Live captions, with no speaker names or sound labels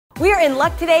We are in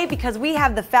luck today because we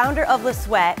have the founder of Le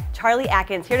Sweat, Charlie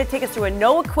Atkins, here to take us through a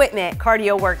no equipment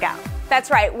cardio workout. That's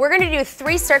right. We're gonna do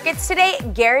 3 circuits today,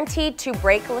 guaranteed to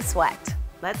break Le Sweat.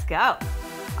 Let's go.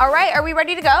 All right, are we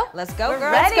ready to go? Let's go,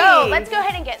 girls. Let's go. Let's go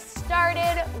ahead and get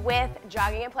started with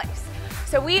jogging in place.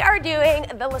 So we are doing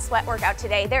the Le Sweat workout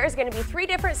today. There is gonna be 3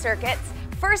 different circuits.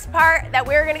 First part that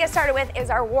we're gonna get started with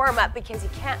is our warm up because you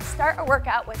can't start a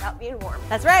workout without being warm.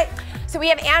 That's right. So we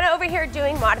have Anna over here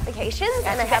doing modifications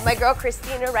and I have my girl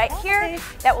Christina right here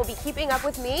that will be keeping up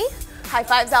with me. High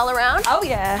fives all around. Oh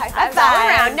yeah. High fives all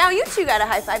around. Now you two got a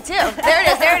high five too. There it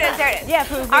is, there it is, there it is. Yeah,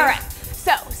 Pooh. All right,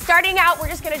 so starting out, we're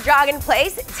just gonna jog in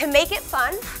place. To make it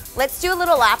fun, let's do a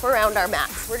little lap around our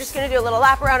mats. We're just gonna do a little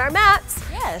lap around our mats.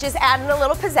 Yes. Just adding a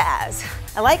little pizzazz.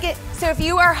 I like it. So if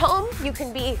you are home, you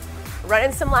can be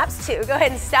running some laps too. Go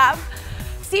ahead and stop.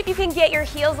 See if you can get your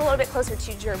heels a little bit closer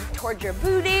to towards your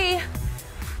booty.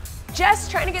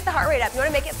 Just trying to get the heart rate up. You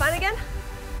wanna make it fun again?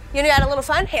 You wanna add a little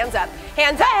fun? Hands up,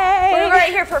 hands up. Hey. We're gonna go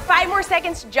right here for 5 more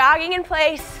seconds, jogging in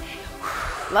place.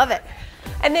 Love it.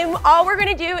 And then all we're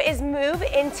gonna do is move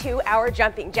into our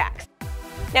jumping jacks.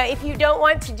 Now, if you don't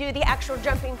want to do the actual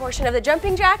jumping portion of the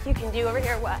jumping jack, you can do over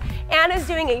here what Anna's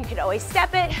doing, and you can always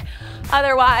step it.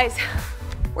 Otherwise,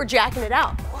 we're jacking it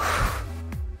out.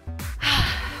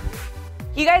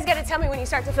 You guys gotta tell me when you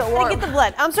start to feel warm. Get the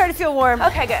blood. I'm starting to feel warm.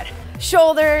 Okay, good.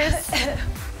 Shoulders,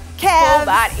 calves. Full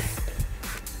body.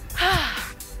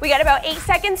 We got about 8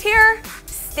 seconds here.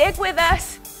 Stick with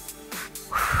us.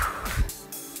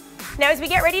 Now, as we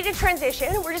get ready to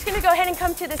transition, we're just gonna go ahead and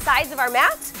come to the sides of our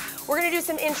mats. We're gonna do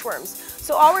some inchworms.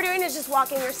 So all we're doing is just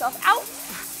walking yourself out,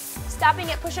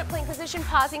 stopping at push-up plank position,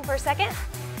 pausing for a second,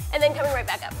 and then coming right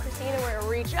back up. Christina, we're gonna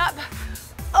reach up.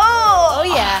 Oh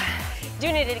yeah.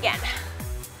 Doing it again.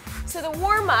 So the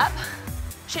warm-up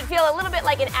should feel a little bit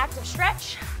like an active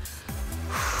stretch.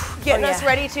 Getting us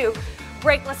ready to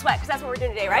break Le Sweat, because that's what we're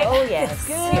doing today, right? Oh yes.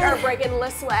 We are breaking Le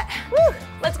Sweat. Woo.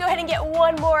 Let's go ahead and get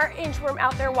one more inchworm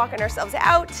out there, walking ourselves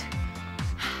out.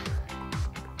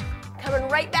 Coming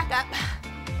right back up.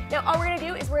 Now all we're gonna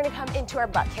do is we're gonna come into our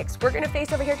butt kicks. We're gonna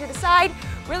face over here to the side,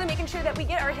 really making sure that we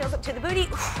get our heels up to the booty.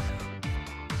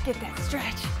 Get that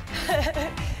stretch.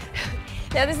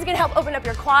 Now this is gonna help open up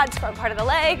your quads, front part of the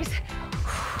legs.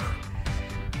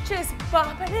 Just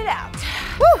bumping it out.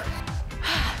 Woo.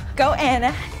 Go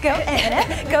Anna, go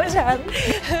Anna, go Charlie.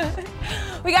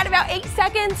 We got about 8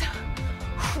 seconds.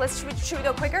 Should we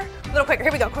go quicker? A little quicker,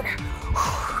 here we go, quicker.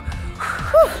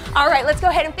 All right, let's go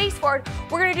ahead and face forward.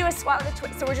 We're gonna do a squat with a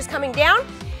twist. So we're just coming down,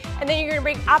 and then you're gonna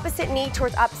bring opposite knee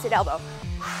towards opposite elbow.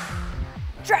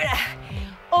 Try to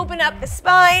open up the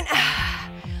spine.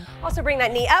 Also bring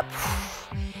that knee up.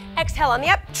 Exhale on the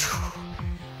up.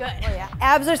 Good. Oh yeah.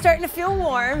 Abs are starting to feel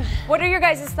warm. What are your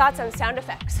guys' thoughts on sound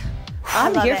effects?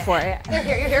 I'm here for it. You're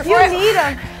here for You it? need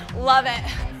them. Love it.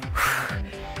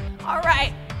 All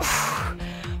right.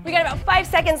 We got about 5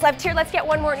 seconds left here. Let's get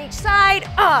one more on each side.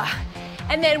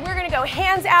 And then we're gonna go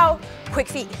hands out, quick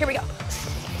feet. Here we go.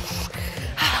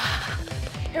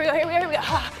 Here we go, here we go, here we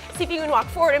go. See if you can walk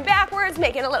forward and backwards,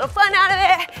 making a little fun out of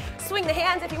it. Swing the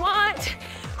hands if you want.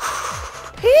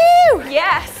 Whew.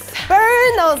 Yes.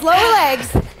 Burn those lower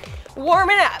legs.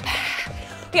 Warming up.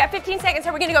 We got 15 seconds.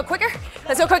 Are we gonna go quicker?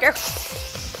 Let's go quicker.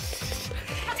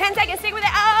 10 seconds, stick with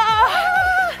it.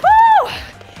 Woo!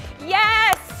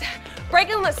 Yes.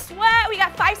 Breaking the sweat. We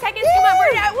got 5 seconds. Come on, burn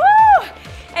it out. Woo!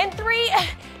 And 3,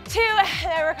 2,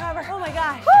 and recover. Oh my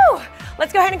gosh. Woo!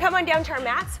 Let's go ahead and come on down to our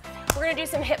mats. We're gonna do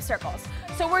some hip circles.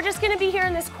 So we're just gonna be here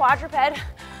in this quadruped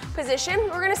position.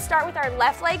 We're gonna start with our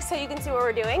left leg so you can see what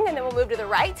we're doing, and then we'll move to the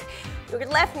right. Your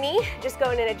left knee, just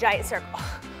going in a giant circle.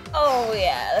 Oh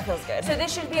yeah, that feels good. So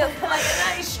this should be like a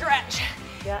nice stretch.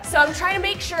 Yeah. So I'm trying to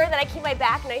make sure that I keep my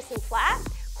back nice and flat.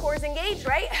 Core's engaged,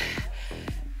 right?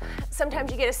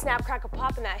 Sometimes you get a snap, crackle,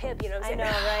 pop in that hip, you know what I'm saying?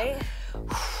 I know,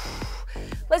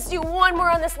 right? Let's do one more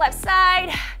on this left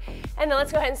side, and then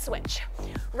let's go ahead and switch.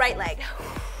 Right leg.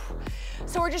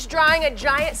 So we're just drawing a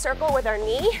giant circle with our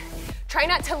knee. Try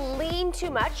not to lean too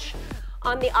much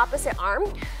on the opposite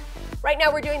arm. Right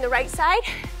now we're doing the right side.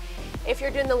 If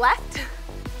you're doing the left,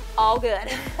 all good.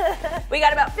 We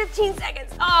got about 15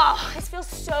 seconds. Oh, this feels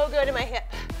so good in my hip.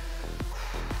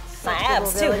 My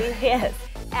abs too. Yes.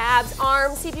 Abs,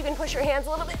 arms, see if you can push your hands a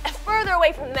little bit further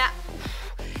away from the mat.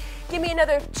 Give me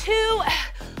another 2.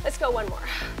 Let's go one more.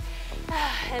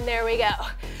 And there we go.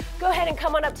 Go ahead and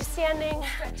come on up to standing.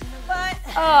 Stretching the butt.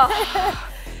 Oh,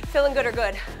 feeling good or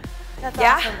good? That's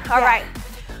Yeah? awesome. All right.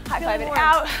 High five it warm.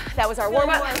 out. That was our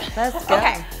warm-up. Let's go.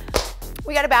 Okay.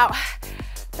 We got about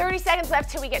 30 seconds left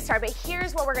till we get started, but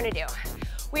here's what we're gonna do.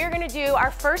 We are gonna do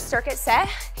our first circuit set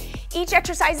Each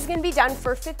exercise is gonna be done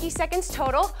for 50 seconds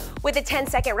total with a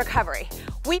 10-second recovery.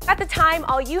 We've got the time,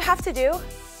 all you have to do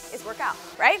is work out,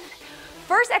 right?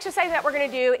 First exercise that we're gonna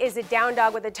do is a down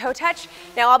dog with a toe touch.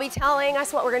 Now I'll be telling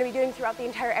us what we're gonna be doing throughout the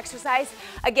entire exercise.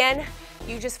 Again,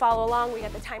 you just follow along, we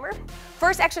got the timer.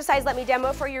 First exercise, let me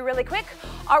demo for you really quick.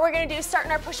 All we're gonna do is start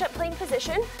in our push-up plank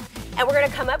position, and we're gonna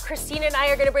come up. Christina and I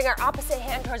are gonna bring our opposite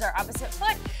hand towards our opposite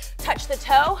foot, touch the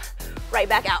toe, right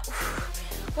back out.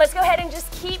 Let's go ahead and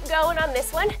just keep going on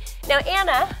this one. Now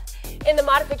Anna, in the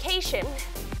modification,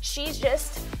 she's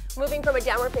just moving from a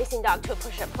downward facing dog to a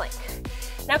push-up plank.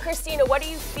 Now Christina, what are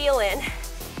you feeling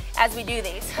as we do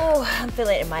these? Oh, I'm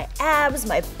feeling it in my abs,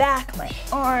 my back, my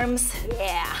arms.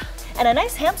 Yeah. And a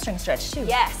nice hamstring stretch too.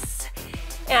 Yes.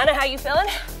 Anna, how you feeling?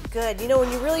 Good. You know,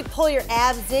 when you really pull your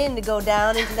abs in to go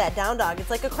down into that down dog, it's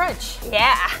like a crunch.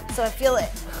 Yeah. So I feel it.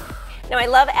 Now I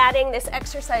love adding this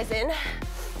exercise in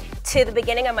to the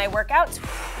beginning of my workouts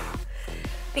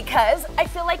because I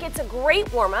feel like it's a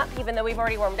great warm-up, even though we've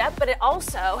already warmed up, but it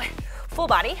also, full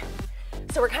body.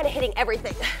 So we're kind of hitting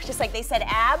everything. Just like they said,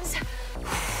 abs,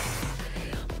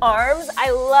 arms.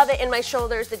 I love it in my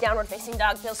shoulders. The downward facing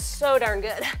dog feels so darn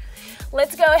good.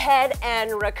 Let's go ahead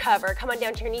and recover. Come on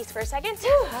down to your knees for a second.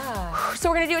 So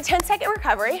we're gonna do a 10-second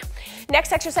recovery.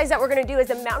 Next exercise that we're gonna do is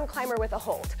a mountain climber with a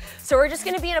hold. So we're just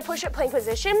gonna be in a push-up plank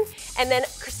position, and then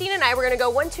Christina and I, we're gonna go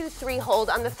 1, 2, 3, hold.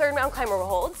 On the third mountain climber, we'll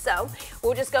hold. So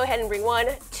we'll just go ahead and bring 1,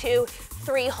 2,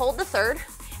 3, hold the third,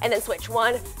 and then switch.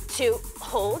 1, 2,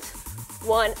 hold.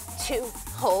 1, 2,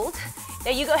 hold.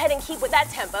 Now you go ahead and keep with that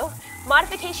tempo.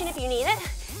 Modification if you need it,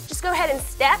 just go ahead and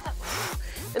step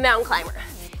the mountain climber.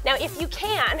 Now if you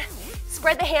can,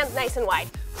 spread the hands nice and wide.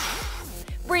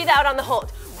 Breathe out on the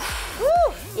hold.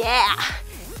 Yeah.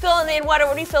 Filling in, what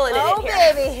are we filling it in here?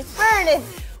 Oh baby, it's burning.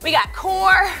 We got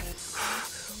core,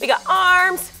 we got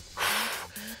arms.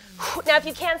 Now if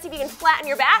you can, see if you can flatten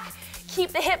your back.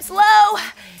 Keep the hips low.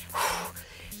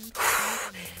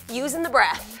 Using the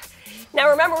breath. Now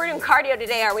remember, we're doing cardio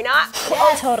today, are we not?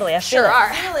 Oh, totally. I Sure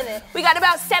are. Feeling it. We got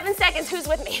about 7 seconds. Who's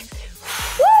with me?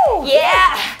 Woo!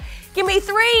 Yeah. Give me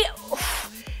 3,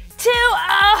 2,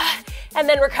 and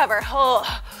then recover. Oh.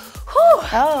 Whew.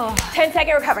 Oh.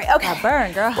 10-second recovery. Okay. Got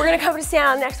burned, girl. We're gonna come to stand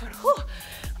on the next one. Whew.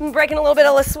 I'm breaking a little bit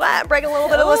of the sweat. Breaking a little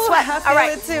bit of the sweat. I feel All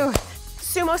right. it too.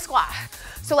 Sumo squat.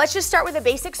 So let's just start with a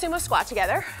basic sumo squat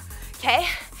together. Okay.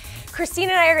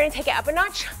 Christina and I are gonna take it up a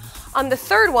notch. On the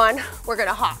third one, we're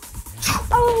gonna hop.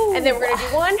 Oh. And then we're gonna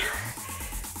do 1,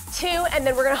 2, and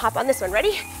then we're gonna hop on this one.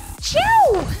 Ready?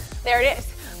 Chew! There it is.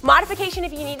 Modification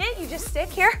if you need it, you just stick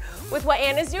here with what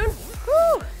Anna's doing.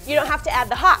 Whew. You don't have to add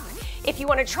the hop. If you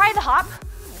wanna try the hop,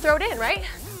 throw it in, right?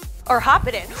 Or hop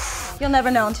it in. You'll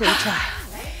never know until you try.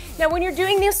 Now when you're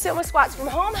doing these sumo squats from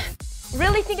home,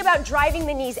 really think about driving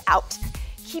the knees out,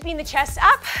 keeping the chest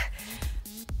up,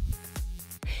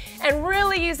 and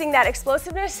really using that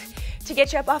explosiveness to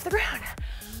get you up off the ground.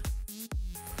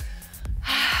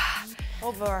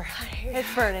 Oh, burn.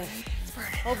 It's burning. It's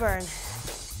burning. Oh, burn.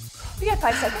 We got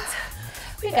 5 seconds.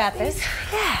 We got this.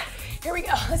 Yeah. Here we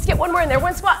go. Let's get one more in there.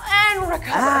 One squat and recover.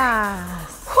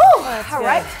 Oh, Whew. All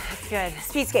right. That's good.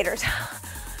 Speed skaters.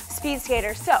 Speed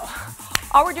skaters. So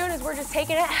all we're doing is we're just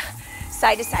taking it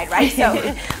side to side, right?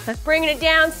 So bringing it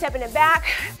down, stepping it back.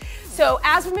 So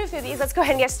as we move through these, let's go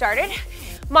ahead and get started.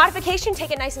 Modification, take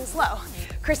it nice and slow.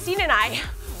 Christina and I,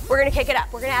 we're gonna kick it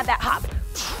up. We're gonna add that hop.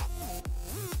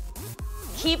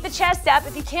 Keep the chest up.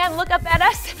 If you can, look up at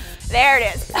us. There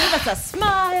it is. Give us a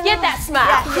smile. Get that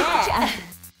smile. Yeah.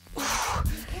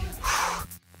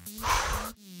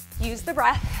 Use the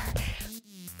breath.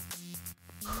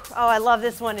 Oh, I love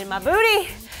this one in my booty.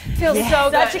 Feels so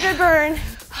good. Such a good burn.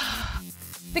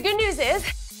 The good news is,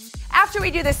 after we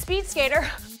do the speed skater,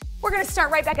 we're gonna start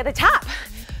right back at the top.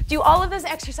 Do all of those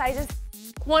exercises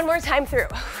one more time through.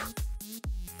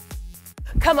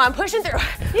 Come on, pushing through.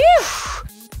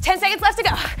 10 seconds left to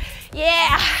go.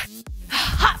 Yeah.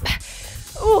 Hop.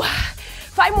 Ooh.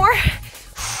 5 more.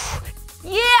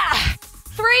 Yeah.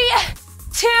 3,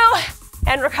 2,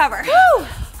 and recover. Woo.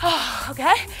 Oh,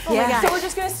 okay. Yeah. So we're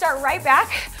just gonna start right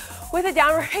back with a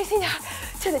downward facing dog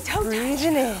to the toe touch.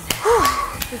 Breathing in.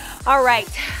 All right.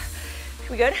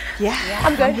 We good? Yeah.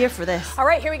 I'm good. I'm here for this. All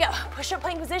right, here we go. Push up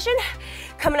plank position.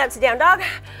 Coming up to down dog.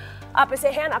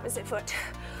 Opposite hand, opposite foot.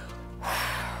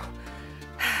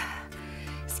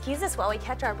 Excuse us while we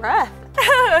catch our breath.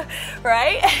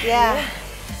 Right? Yeah.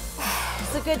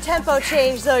 It's a good tempo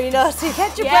change though, you know, so you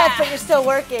catch your Yeah. breath, but you're still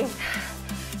working.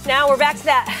 Now we're back to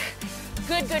that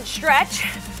good stretch.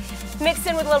 Mixed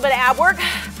in with a little bit of ab work.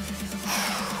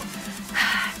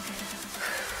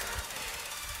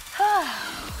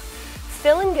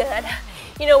 Feeling good.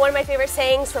 You know, one of my favorite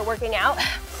sayings for working out,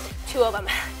 2 of them.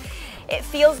 It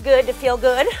feels good to feel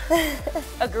good.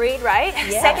 Agreed, right?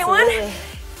 Yeah, Second absolutely. one,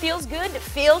 feels good to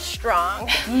feel strong,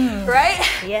 right?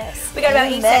 Yes. We got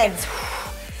about 8 Amen. seconds.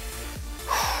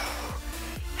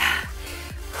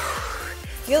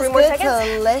 Feels 3 more good seconds.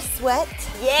 to less sweat.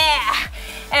 Yeah,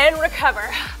 and recover.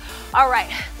 All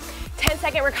right,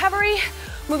 10-second recovery,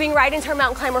 moving right into our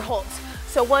mountain climber holds.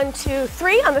 So 1, 2,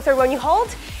 3, on the third one you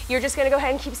hold. You're just gonna go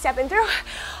ahead and keep stepping through.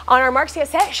 On our marks, get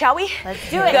set, shall we? Let's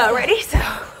do it. Go, ready? So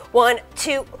 1,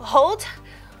 2, hold.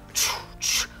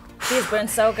 These burn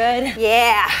so good.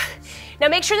 Yeah. Now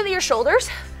make sure that your shoulders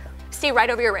stay right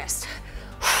over your wrist.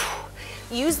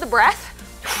 Use the breath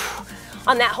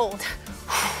on that hold.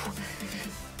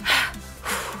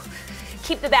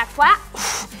 Keep the back flat,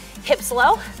 hips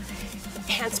low,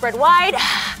 hands spread wide.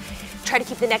 Try to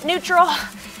keep the neck neutral.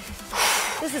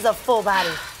 This is a full body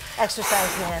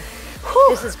exercise, man.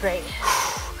 This is great.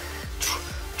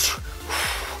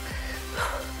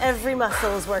 Every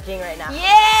muscle is working right now.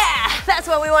 Yeah, that's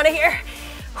what we want to hear.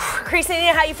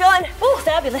 Christina, how you feeling? Ooh,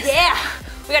 fabulous. Yeah,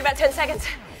 we got about 10 seconds.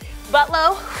 Butt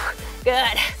low,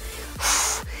 good.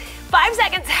 5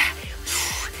 seconds.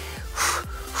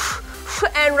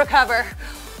 And recover.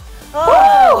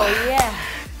 Oh, yeah.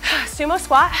 Sumo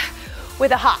squat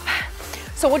with a hop.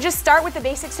 So we'll just start with the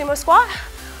basic sumo squat.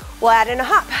 We'll add in a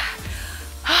hop.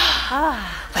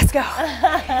 Let's go.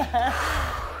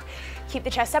 Keep the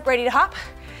chest up, ready to hop.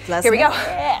 Here we go.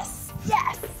 Yes.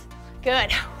 Yes.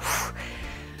 Good.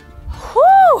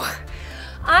 Whew.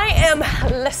 I am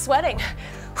sweating.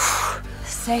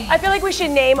 Same. I feel like we should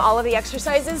name all of the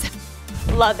exercises.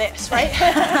 Love this, right?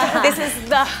 This is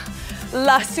the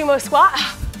La Sumo Squat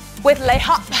with Le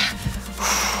Hop.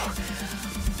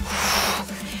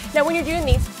 Now when you're doing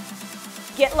these,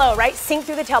 get low, right? Sink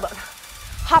through the tailbone.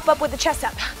 Hop up with the chest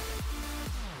up.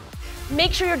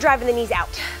 Make sure you're driving the knees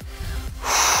out.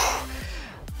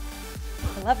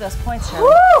 I love those points, Charlie.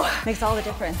 Woo! Makes all the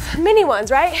difference. Mini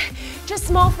ones, right? Just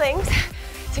small things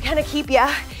to kind of keep you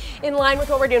in line with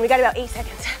what we're doing. We got about 8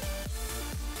 seconds.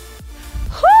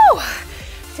 Whew!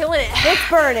 Feeling it. It's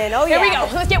burning. Oh, yeah. Here we go.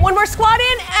 Let's get one more squat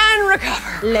in and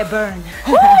recover. Le burn.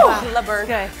 Woo! Le burn.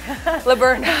 Good. Le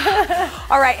burn.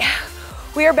 All right.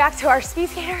 We are back to our speed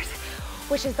skaters,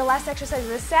 which is the last exercise of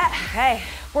this set. Okay.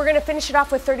 We're gonna finish it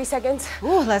off with 30 seconds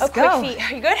Ooh, let's of go. quick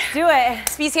feet. Are you good? Do it.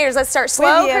 Speed skaters, let's start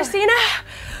slow, you. Christina.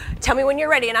 Tell me when you're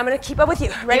ready, and I'm gonna keep up with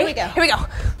you. Ready? Here we go. Here we go.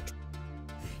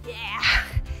 Yeah.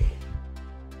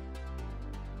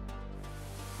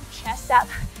 Chest up.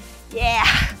 Yeah.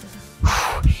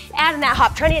 Add in that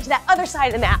hop. Trying to get to that other side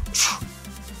of the mat.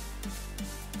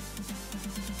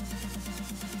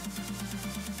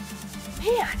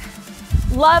 Man,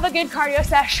 love a good cardio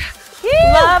sesh.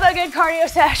 Love a good cardio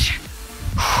sesh.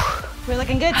 We're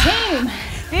looking good, team.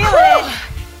 Feel it.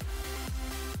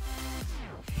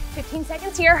 15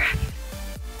 seconds here.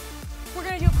 We're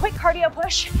gonna do a quick cardio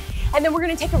push, and then we're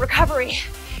gonna take a recovery.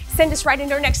 Send us right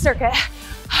into our next circuit.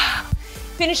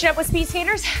 Finishing up with speed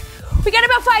skaters. We got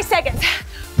about 5 seconds.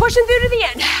 Pushing through to the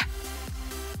end.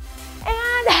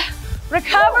 And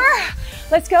recover.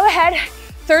 Let's go ahead.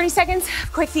 30 seconds,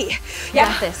 quick feet. Yeah,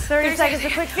 Got this. 30 seconds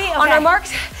of quick feet. Okay. On our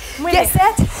marks, with get you.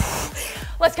 set.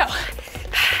 Let's go.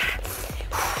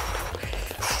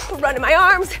 Running my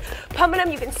arms, pumping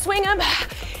them. You can swing them.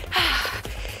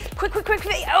 Quick, quick, quick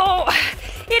feet. Oh,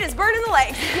 it is burning the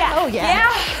legs. Yeah. Oh,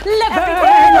 yeah.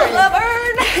 Yeah.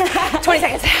 Burn. 20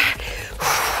 seconds.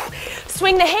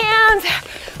 Swing the hands.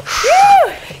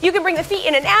 Woo. You can bring the feet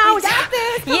in and out. We got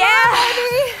this. Come Yeah. on,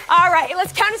 baby. All right,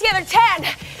 let's count it together. 10,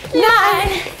 9,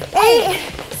 8,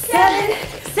 7,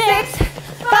 6,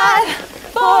 5,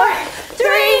 4,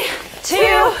 3,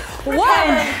 2,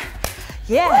 1.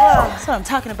 Yeah. That's what I'm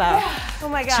talking about. Oh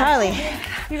my God. Charlie.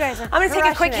 You guys are I'm gonna take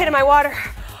a quick crushing hit it. of my water.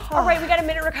 All right, we got a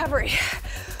minute recovery.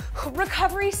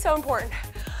 Recovery is so important.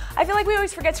 I feel like we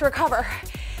always forget to recover.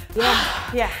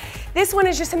 Yeah. This one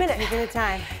is just a minute. Give it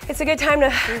time. It's a good time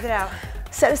to Breathe it out.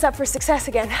 set us up for success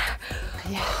again.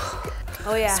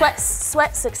 Oh yeah.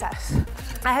 Sweat success.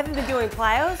 I haven't been doing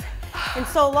plyos in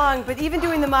so long, but even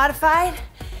doing the modified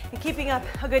and keeping up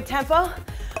a good tempo,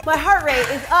 my heart rate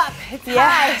is up. It's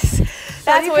high. So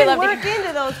That's you what we can love to work hear.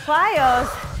 into those plyos.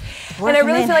 And I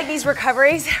really feel like these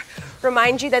recoveries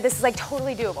remind you that this is like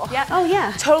totally doable. Yeah. Oh,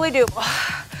 yeah. Totally doable.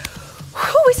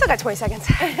 Whew, we still got 20 seconds.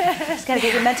 Just gotta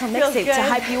get your mental Feels mixtape to good.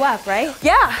 hype you up, right?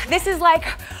 Yeah, this is like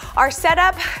our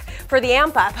setup for the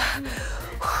amp up.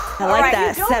 I like Right,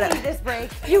 that you don't setup. need this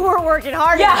break. You were working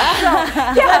hard Yeah.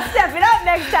 enough, so let's step it up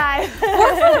next time.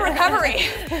 Work for the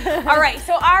recovery. All right,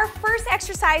 so our first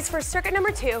exercise for circuit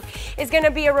number 2 is gonna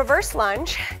be a reverse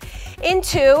lunge.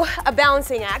 into a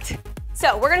balancing act.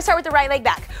 So we're gonna start with the right leg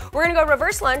back. We're gonna go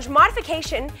reverse lunge,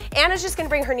 modification. Anna's just gonna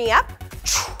bring her knee up.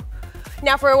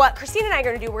 Now for what Christina and I are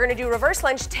gonna do, we're gonna do reverse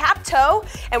lunge, tap toe,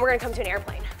 and we're gonna come to an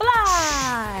airplane.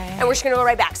 Fly. And we're just gonna go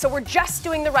right back. So we're just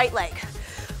doing the right leg.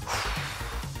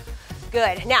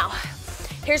 Good, now,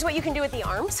 here's what you can do with the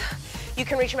arms. You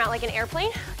can reach them out like an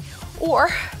airplane, or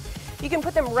you can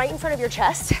put them right in front of your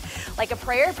chest, like a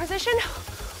prayer position.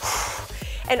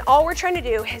 And all we're trying to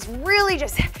do is really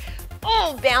just,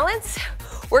 balance,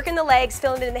 working the legs,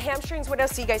 feeling it in the hamstrings. What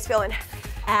else are you guys feeling?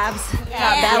 Abs.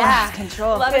 Yeah. Balance.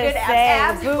 Control. Love a good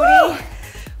abs. Booty. Woo.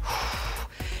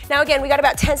 Now again, we got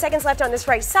about 10 seconds left on this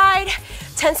right side,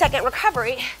 10-second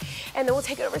recovery, and then we'll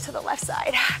take it over to the left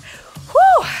side.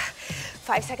 Woo.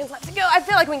 5 seconds left to go. I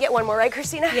feel like we can get one more, right,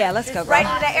 Christina? Yeah, let's go, girl. Right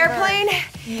into the airplane,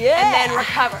 and then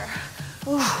recover.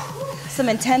 Some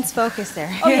intense focus there.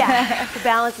 Oh yeah, the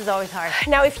balance is always hard.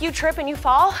 Now, if you trip and you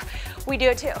fall, we do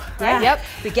it too, right? Yeah. Yep.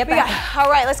 We get back. All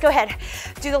right, let's go ahead.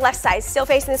 Do the left side. Still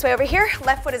facing this way over here.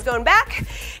 Left foot is going back.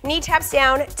 Knee taps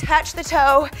down, touch the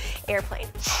toe, airplane.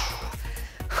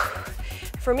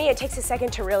 For me, it takes a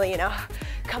second to really,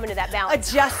 come into that balance.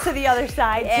 Adjust to the other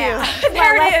side too.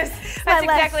 There it is. That's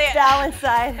my exactly it. Balance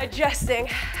side. Adjusting.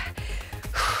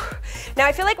 Now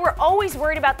I feel like we're always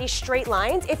worried about these straight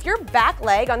lines. If your back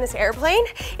leg on this airplane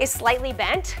is slightly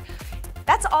bent,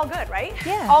 that's all good, right?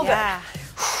 Yeah. All Yeah. good.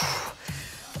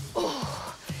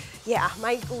 Yeah,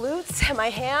 my glutes and my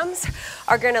hams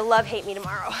are gonna hate me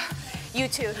tomorrow. You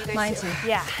too, you guys Mine too. too.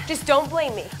 Yeah. Just don't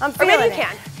blame me. I'm Or maybe feeling you it.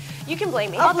 can. You can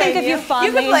blame me. I'll think of you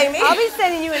fondly. You can blame me. I'll be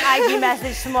sending you an IG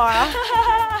message tomorrow.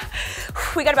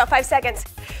 We got about 5 seconds.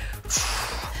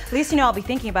 At least you know I'll be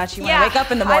thinking about you when I wake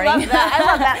up in the morning. I love that. I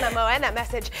love that memo and that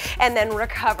message. And then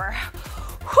recover.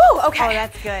 Whew, okay. Oh,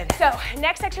 that's good. So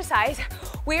next exercise,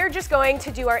 we're just going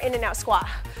to do our in and out squat.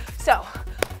 So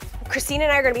Christina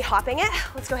and I are gonna be hopping it.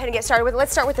 Let's go ahead and get started with it.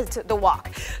 Let's start with the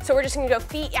walk. So we're just gonna go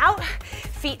feet out,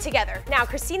 feet together. Now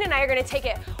Christina and I are gonna take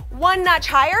it one notch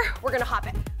higher. We're gonna hop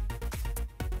it.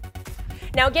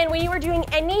 Now again, when you are doing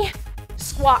any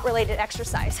squat related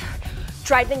exercise,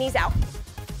 drive the knees out.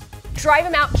 Drive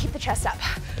them out, keep the chest up.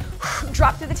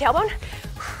 Drop through the tailbone,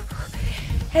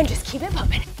 and just keep it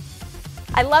pumping.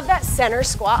 I love that center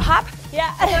squat hop.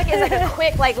 Yeah. I feel like it's like a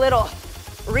quick, little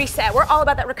reset. We're all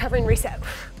about that recovering reset.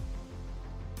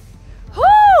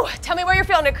 Woo! Tell me where you're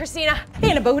feeling it, Christina.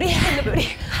 In a booty. In the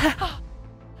booty.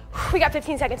 We got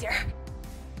 15 seconds here.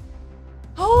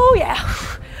 Oh yeah.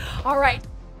 All right.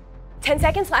 10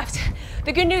 seconds left.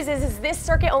 The good news is this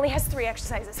circuit only has 3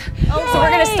 exercises. So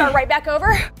we're gonna start right back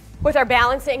over with our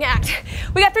balancing act.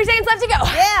 We got 3 seconds left to go.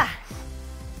 Yeah.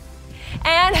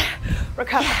 And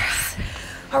recover. Yes.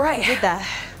 All right. Did that.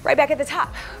 Right back at the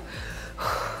top.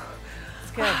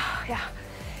 It's good. Yeah.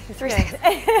 3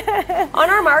 seconds. On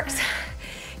our marks,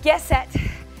 get set.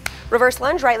 Reverse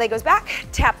lunge, right leg goes back,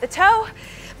 tap the toe,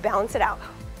 balance it out.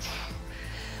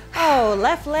 Oh,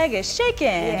 left leg is shaking.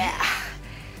 Yeah.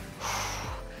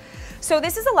 So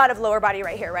this is a lot of lower body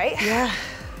right here, right? Yeah.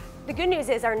 The good news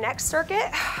is our next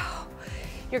circuit,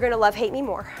 you're gonna hate me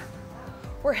more.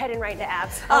 We're heading right into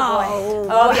abs. Oh, boy.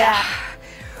 Oh yeah.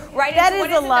 Right That into,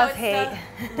 is what a it, love though? It's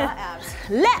hate. the not abs.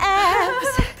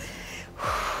 Labs.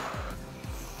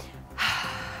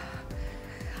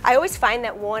 I always find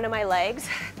that one of my legs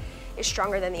is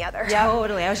stronger than the other.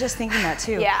 Totally. I was just thinking that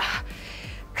too. Yeah.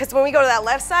 Because when we go to that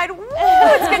left side, woo,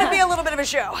 it's gonna be a little bit of a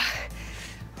show.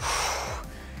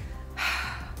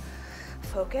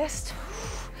 Focused.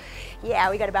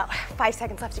 Yeah, we got about 5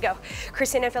 seconds left to go.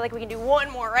 Christina, I feel like we can do one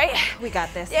more, right? We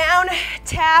got this. Down,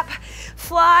 tap,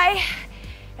 fly,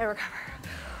 and recover.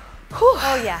 Whew.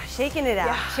 Oh yeah, shaking it out.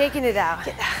 Yeah. Shaking it out.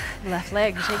 Left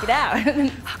leg, shake it out.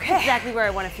 Okay. Exactly where I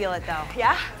want to feel it though.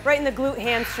 Yeah? Right in the glute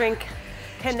hamstring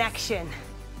connection.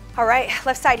 All right,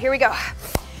 left side, here we go.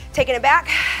 Taking it back,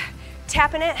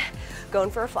 tapping it, going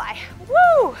for a fly.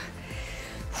 Woo!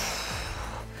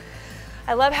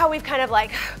 I love how we've kind of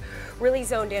really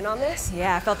zoned in on this.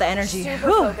 Yeah, I felt the energy. Super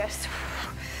Whew. focused.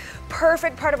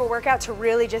 Perfect part of a workout to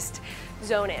really just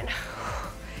zone in.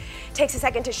 Takes a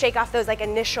second to shake off those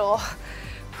initial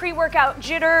pre-workout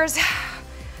jitters.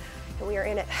 And we are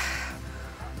in it.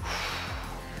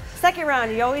 Second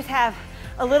round, you always have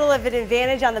a little of an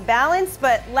advantage on the balance,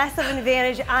 but less of an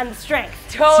advantage on the strength.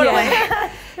 Totally.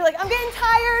 Yeah. You're like, I'm getting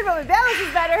tired, but my balance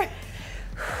is better.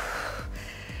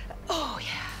 Oh yeah.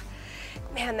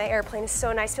 Man, that airplane is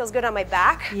so nice. Feels good on my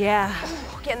back. Yeah.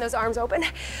 Getting those arms open.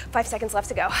 5 seconds left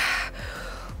to go.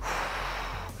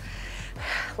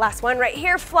 Last one right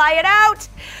here. Fly it out.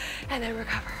 And then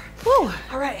recover. Woo.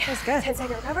 All right. That's good.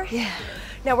 10-second recovery. Yeah.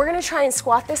 Now we're going to try and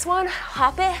squat this one.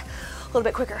 Hop it a little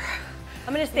bit quicker.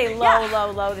 I'm gonna stay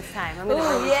low this time. I'm gonna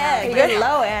really yeah, try. good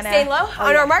low, Anna. Staying low.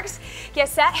 On our marks, get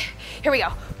set. Here we go.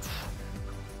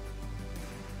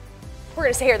 We're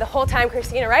gonna stay here the whole time,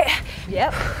 Christina, right?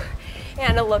 Yep.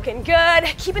 Anna looking good.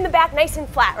 Keeping the back nice and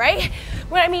flat, right?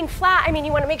 When I mean flat, I mean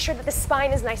you wanna make sure that the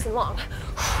spine is nice and long.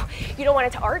 You don't want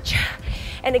it to arch.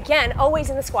 And again, always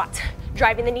in the squats,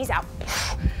 driving the knees out.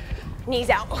 Knees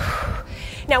out.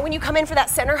 Now when you come in for that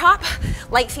center hop,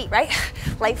 light feet, right?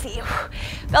 Light feet.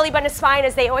 Belly button to spine,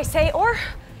 as they always say, or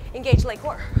engage leg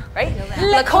core, right?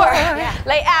 Leg core,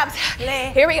 lay abs.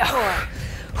 Here we go.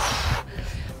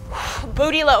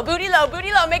 Booty low, booty low,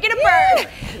 booty low. Make it a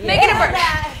burn. Make it a burn.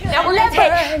 Now we're gonna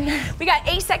take, we got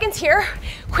 8 seconds here.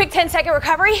 Quick 10-second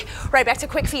recovery. Right back to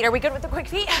quick feet. Are we good with the quick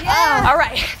feet? Yeah. All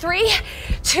right, 3,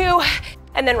 2,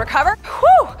 and then recover.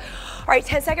 Woo. All right,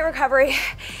 10-second recovery.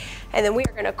 And then we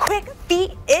are gonna quick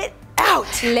feet it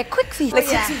out. Le quick feet. Le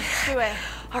quick feet. Do it.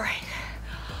 All right,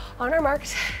 on our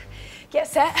marks, get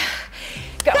set,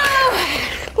 go.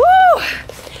 Woo!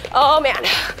 Oh man.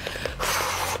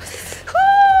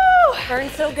 Woo!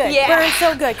 Burns so good. Yeah. Burns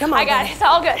so good. Come on. I got it. It's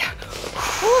all good.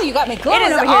 Ooh, you got me going It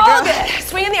is over here, all girl. good.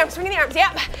 Swinging the arms, swinging the arms.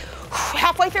 Yep.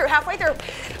 Halfway through, halfway through.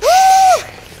 Woo!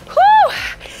 Woo!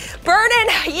 Burning.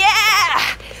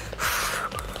 Yeah.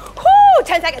 Woo!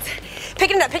 10 seconds.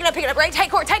 Picking it up, picking it up, picking it up. Right, tight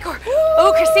core, tight core.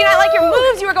 Oh, Christina, I like your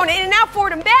moves. You were going in and out,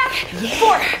 forward and back. Yeah.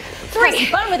 4, 3,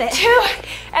 fun with it. 2,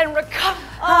 and recover.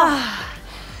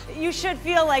 You should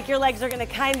feel like your legs are gonna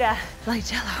kinda Like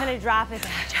Jello. drop it.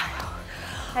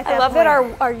 I love that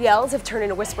our yells have turned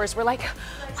into whispers. We're like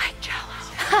Jello.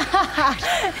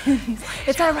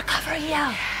 It's our recovery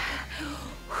yell.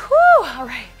 Whew, all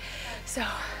right. So,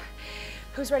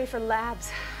 who's ready for labs?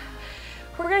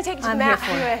 We're gonna take it to the mat.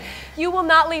 here for it. You will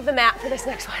not leave the mat for this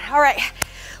next one. All right,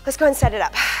 let's go ahead and set it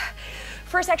up.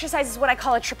 First exercise is what I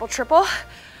call a triple.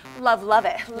 Love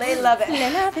it. Love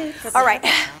it. All right,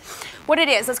 what it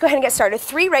is, let's go ahead and get started.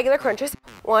 3 regular crunches.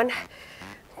 1,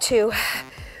 2,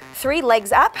 3,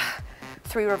 legs up.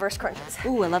 3 reverse crunches.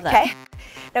 Ooh, I love that. Okay,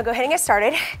 now go ahead and get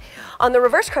started. On the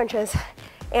reverse crunches,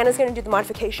 Anna's gonna do the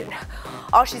modification.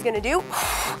 All she's gonna do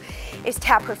is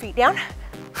tap her feet down,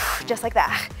 just like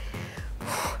that.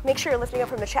 Make sure you're lifting up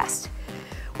from the chest.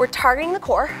 We're targeting the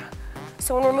core,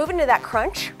 so when we're moving to that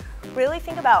crunch, really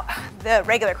think about the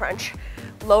regular crunch.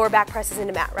 Lower back presses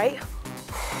into mat, right?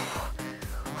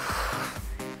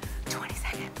 20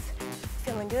 seconds.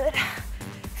 Feeling good?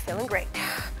 Feeling great.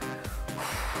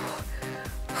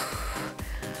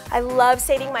 I love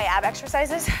saving my ab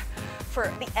exercises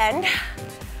for the end.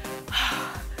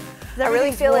 I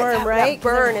really feel it. That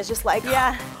burn is just like,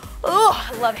 Yeah.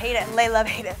 oh, I love, hate it. Love,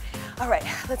 hate it. All right,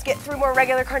 let's get 3 more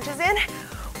regular crunches in.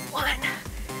 1,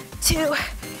 2,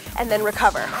 and then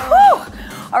recover. Woo!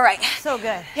 All right. So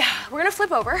good. Yeah, we're gonna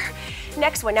flip over.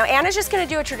 Next one. Now Anna's just gonna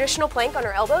do a traditional plank on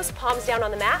her elbows, palms down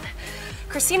on the mat.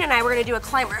 Christina and I, we're gonna do a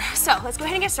climber. So let's go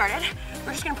ahead and get started.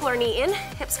 We're just gonna pull our knee in,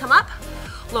 hips come up,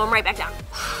 lower them right back down.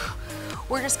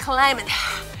 We're just climbing.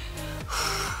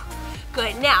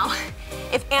 Good, now,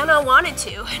 if Anna wanted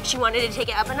to, and she wanted to take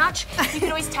it up a notch, you can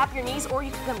always tap your knees or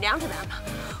you can come down to them.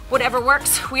 Whatever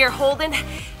works, we are holding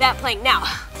that plank. Now,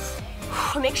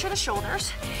 make sure the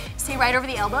shoulders stay right over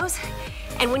the elbows,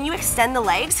 and when you extend the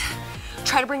legs,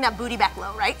 try to bring that booty back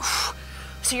low, right?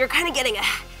 So you're kind of getting a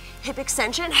hip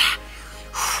extension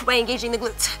by engaging the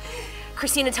glutes.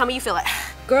 Christina, tell me you feel it.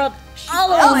 Girl,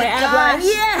 all over my ab lines.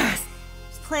 Yes!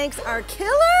 These planks are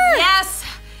killer. Yes!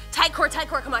 Tight core,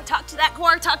 come on, talk to that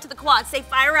core, talk to the quads. Say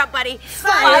fire up, buddy.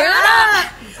 Fire up!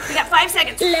 We got 5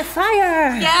 seconds. Le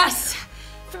fire! Yes!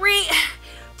 3,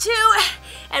 2,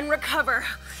 and recover.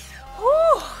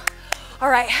 Woo! All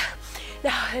right,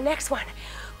 now the next one,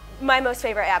 my most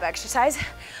favorite ab exercise,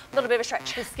 a little bit of a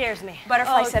stretch. This scares me.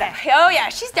 Butterfly sit-up. Oh yeah,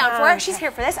 she's down for it. She's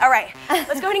here for this. All right,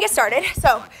 let's go ahead and get started.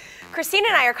 So, Christina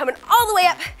and I are coming all the way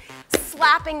up,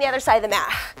 slapping the other side of the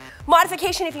mat.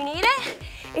 Modification, if you need it,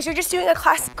 is you're just doing a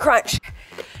classic crunch.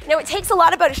 Now it takes a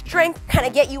lot of strength to kind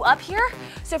of get you up here.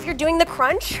 So if you're doing the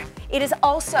crunch, it is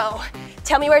also,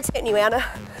 tell me where it's hitting you, Anna.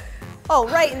 Oh,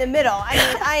 right in the middle. I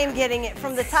mean, I am getting it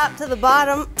from the top to the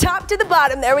bottom. Top to the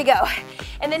bottom, there we go.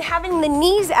 And then having the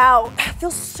knees out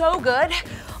feels so good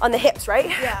on the hips, right?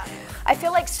 Yeah. I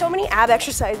feel like so many ab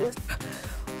exercises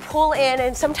pull in,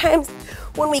 and sometimes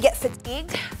when we get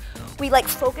fatigued, we like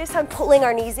focus on pulling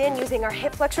our knees in, using our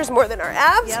hip flexors more than our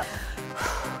abs. Yep.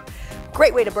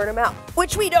 Great way to burn them out,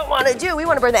 which we don't want to do. We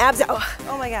want to burn the abs out.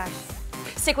 Oh my gosh.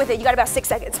 Stick with it. You got about 6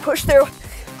 seconds. Push through.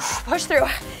 Push through.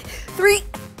 3,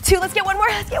 2, let's get one more.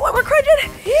 Let's get one more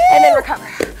crunching. And then recover.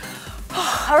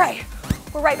 All right.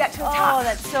 We're right back to the top. Oh,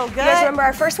 that's so good. You guys remember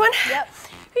our first one? Yep.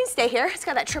 We can stay here. It's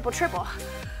got that triple.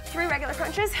 3 regular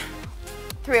crunches,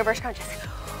 3 reverse crunches.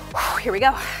 Here we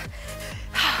go.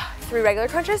 3 regular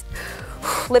crunches,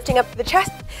 lifting up the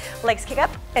chest, legs kick up,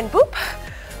 and boop,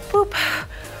 boop,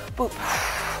 boop.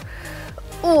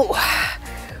 Ooh,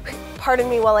 pardon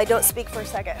me while I don't speak for a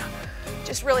second.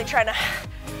 Just really trying to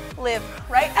live,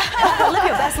 right? Live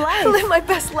your best life. Live my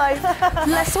best life.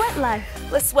 Less sweat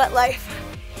life. Less sweat life.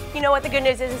 You know what the good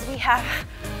news is we have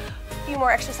a few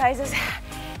more exercises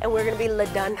and we're gonna be le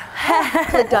done.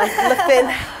 Le done, le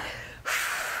fin.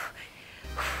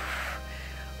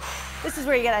 This is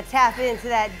where you gotta tap into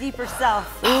that deeper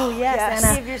self. Ooh, yes,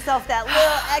 Anna. Give yourself that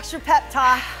little extra pep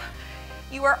talk.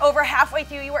 You are over halfway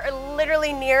through. You are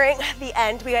literally nearing the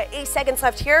end. We got 8 seconds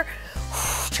left here.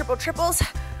 Triple triples.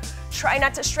 Try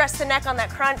not to stress the neck on that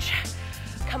crunch.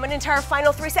 Coming into our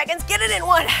final 3 seconds. Get it in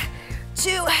 1,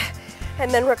 2, and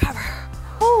then recover.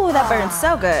 Ooh, that burns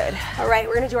so good. All right,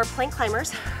 we're gonna do our plank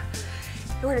climbers.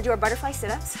 And we're gonna do our butterfly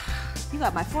sit-ups. You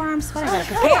got my forearms sweating. I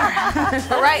gotta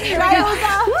prepare. All right, here we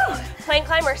go. Plank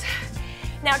climbers.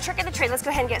 Now, trick of the trade, let's go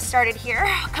ahead and get started here.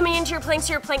 Coming into your planks,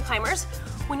 your plank climbers.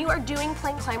 When you are doing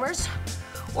plank climbers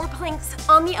or planks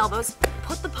on the elbows,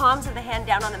 put the palms of the hand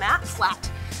down on the mat, flat.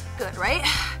 Good, right?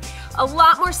 A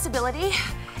lot more stability.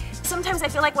 Sometimes I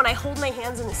feel like when I hold my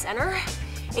hands in the center,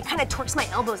 it kind of torques my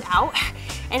elbows out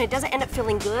and it doesn't end up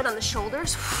feeling good on the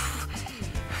shoulders.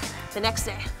 The next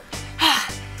day.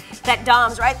 That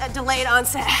DOMS, right? That delayed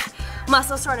onset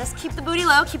muscle soreness. Keep the booty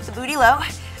low, keep the booty low.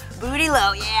 Booty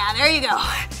low, yeah, there you go.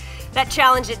 That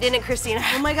challenged it, didn't it, Christina?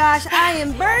 Oh my gosh, I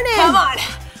am burning. Come on,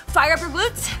 fire up your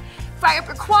glutes, fire up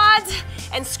your quads,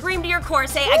 and scream to your core.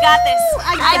 Say, I got this.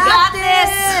 I got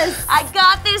this. I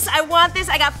got this. I want this.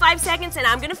 I got 5 seconds, and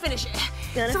I'm gonna finish it.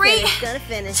 Gonna 3,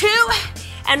 finish. 2,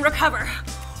 and recover.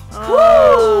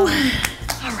 Oh.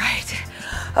 Woo. All right.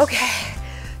 Okay.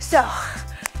 So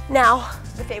now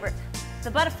the favorite,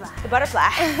 The butterfly. the butterfly.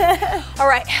 All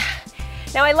right.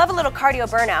 Now I love a little cardio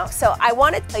burnout, so I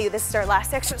want to tell you this is our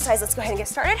last exercise. Let's go ahead and get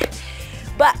started.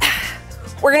 But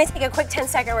we're gonna take a quick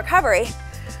 10-second recovery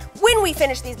when we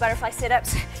finish these butterfly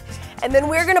sit-ups, and then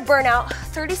we're gonna burn out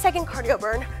 30-second cardio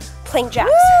burn plank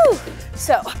jacks. Woo!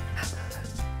 So,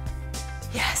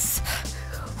 yes.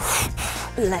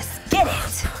 Let's get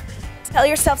it. Tell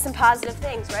yourself some positive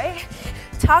things, right?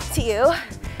 Talk to you.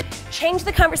 Change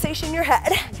the conversation in your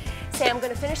head. Say, I'm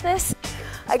gonna finish this.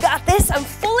 I got this. I'm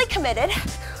fully committed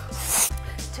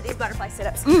to these butterfly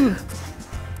sit-ups.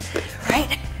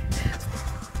 Right?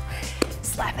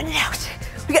 Slapping it out.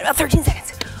 We got about 13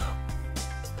 seconds.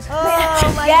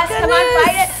 Oh my yes, goodness. come on,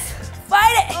 fight it.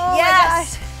 Fight it. Oh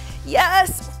yes.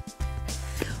 Yes.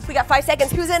 We got 5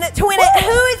 seconds. Who's in it to win it?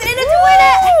 Who's in it to win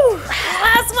it?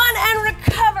 Last one and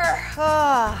recover.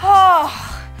 Oh.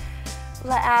 Oh,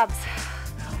 let abs.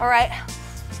 All right,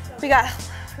 we got,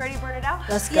 ready to burn it out?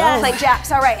 Let's go. Yeah. Plank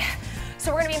jacks, all right.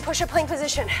 So we're gonna be in push-up plank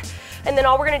position. And then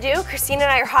all we're gonna do, Christina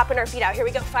and I are hopping our feet out. Here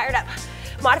we go, fired up.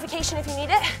 Modification if you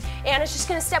need it. Anna's just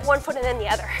gonna step one foot and then the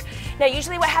other. Now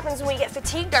usually what happens when we get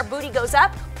fatigued, our booty goes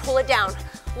up, pull it down,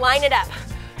 line it up.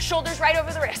 Shoulders right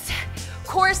over the wrist.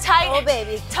 Core is tight. Oh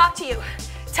baby. Talk to you.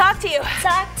 Talk to you.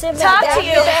 Talk to me. Talk to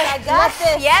you. I got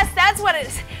this. Yes, that's what it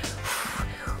is.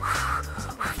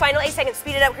 Final 8 seconds.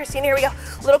 Speed it up, Christina. Here we go.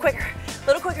 A little quicker.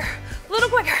 Little quicker. Little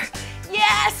quicker.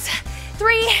 Yes.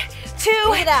 3, 2,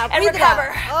 Breathe it out. and Breathe recover.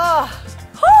 it out. Oh.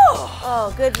 Whew.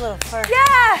 Oh, good little first.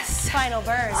 Yes. Final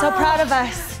burn. So proud of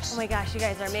us. Oh my gosh, you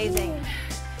guys are amazing.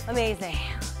 Amazing.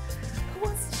 Who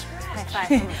wants to stretch? High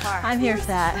five from afar. I'm here for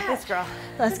that. This girl.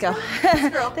 Let's go.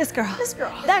 This girl. This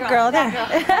girl. That girl there.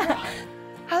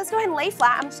 Let's go ahead and lay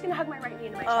flat. I'm just gonna hug my right knee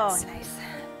into my Oh, chest. nice.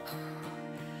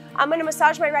 I'm gonna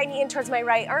massage my right knee in towards my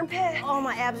right armpit. Oh,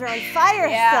 my abs are on fire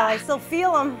Yeah. still. I still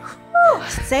feel them.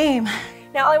 Same.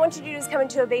 Now all I want you to do is come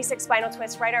into a basic spinal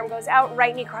twist. Right arm goes out,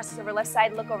 right knee crosses over left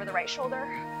side, look over the right shoulder.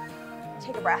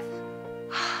 Take a breath.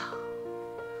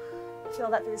 Feel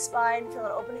that through the spine, feel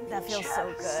it opening. That feels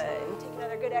so good. Take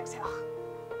another good exhale.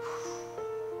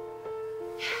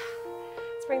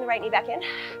 Let's bring the right knee back in.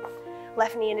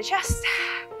 Left knee into chest.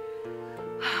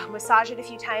 Massage it a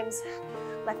few times.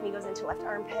 Left knee goes into left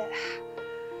armpit.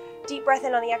 Deep breath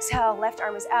in on the exhale. Left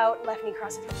arm is out. Left knee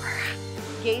crosses over.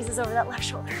 Gaze is over that left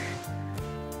shoulder.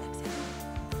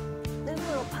 There's a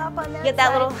little pop on that Get that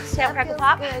side. little snap, crackle, feels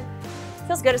pop. Good.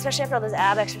 Feels good, especially after all those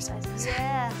ab exercises.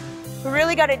 Yeah. We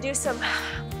really got to do some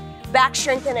back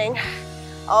strengthening.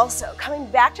 Also, coming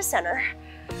back to center.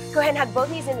 Go ahead and hug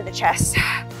both knees into the chest.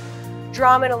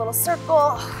 Draw them in a little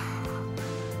circle.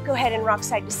 Go ahead and rock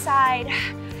side to side.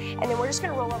 And then we're just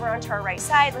gonna roll over onto our right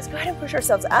side. Let's go ahead and push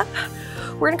ourselves up.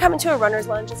 We're gonna come into a runner's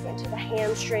lunge. Let's go into the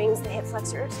hamstrings, the hip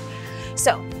flexors.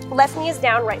 So left knee is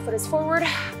down, right foot is forward.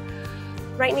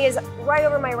 Right knee is right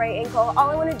over my right ankle. All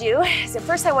I wanna do is at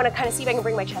first I wanna kind of see if I can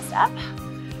bring my chest up.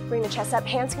 Bring the chest up,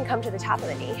 hands can come to the top of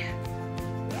the knee.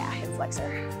 Yeah, hip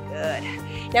flexor, good.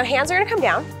 Now hands are gonna come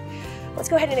down. Let's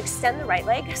go ahead and extend the right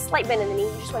leg, slight bend in the knee,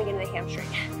 you just wanna get into the hamstring.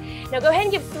 Now go ahead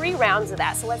and give 3 rounds of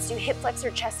that. So let's do hip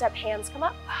flexor, chest up, hands come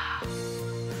up.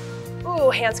 Ooh,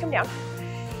 hands come down.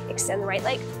 Extend the right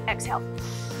leg, exhale.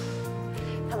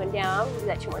 Coming down, we'll do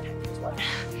that 2 more times. Here's 1,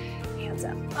 hands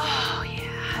up. Oh yeah.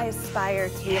 I aspire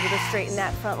to be able to straighten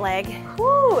that front leg.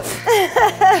 Woo.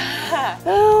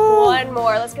 1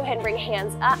 more, let's go ahead and bring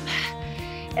hands up.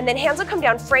 And then hands will come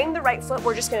down, frame the right foot.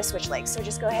 We're just gonna switch legs. So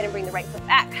just go ahead and bring the right foot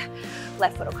back.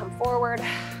 Left foot will come forward.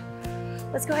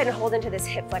 Let's go ahead and hold into this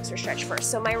hip flexor stretch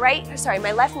first. So my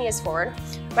left knee is forward,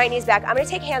 right knee is back. I'm gonna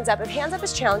take hands up. If hands up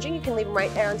is challenging, you can leave them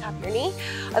right there on top of your knee.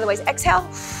 Otherwise, exhale,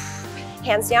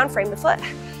 hands down, frame the foot.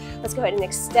 Let's go ahead and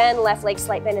extend, left leg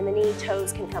slight bend in the knee,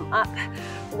 toes can come up.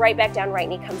 Right back down, right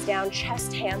knee comes down,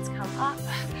 chest, hands come up.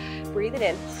 Breathe it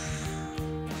in.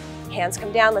 Hands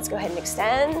come down, let's go ahead and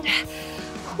extend.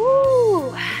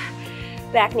 Woo.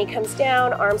 Back knee comes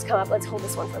down, arms come up. Let's hold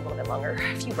this one for a little bit longer.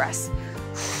 A few breaths.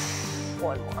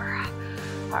 1 more.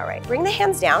 All right, bring the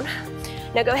hands down.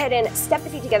 Now go ahead and step the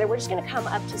feet together. We're just gonna come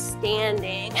up to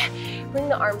standing. Bring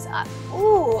the arms up.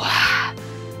 Ooh.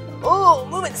 Ooh,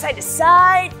 moving side to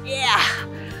side. Yeah.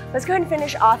 Let's go ahead and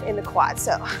finish off in the quad.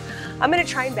 So I'm gonna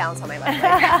try and balance on my left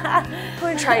leg. I'm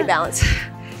gonna try and balance.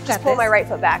 Just pull my right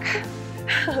foot back.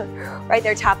 Right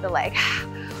there, top of the leg.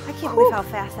 I can't believe how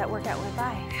fast that workout went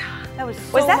by. That was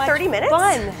so that much 30 minutes?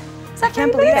 fun. Was that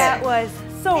 30 minutes? That was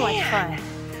so much fun.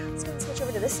 Let's go and switch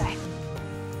over to this side.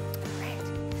 Right.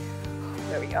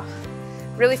 There we go.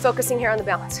 Really focusing here on the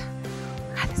balance.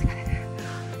 Got this, got it.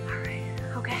 All right,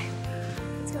 okay.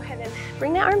 Let's go ahead and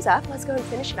bring the arms up. Let's go and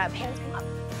finish it up. Hands come up.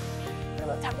 On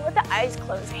the top, let the eyes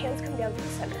close. Hands come down to the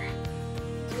center.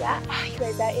 Do that. You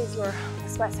guys, that is your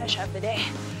sweat session of the day.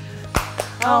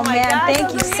 Oh man, God,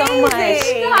 thank you so much.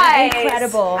 Guys.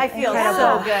 Incredible. I feel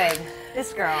Incredible. so good.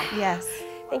 This girl. Yes.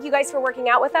 Thank you guys for working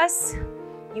out with us.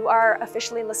 You are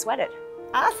officially La Sweated.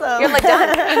 Awesome. You're like done.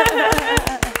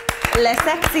 Le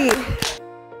sexy.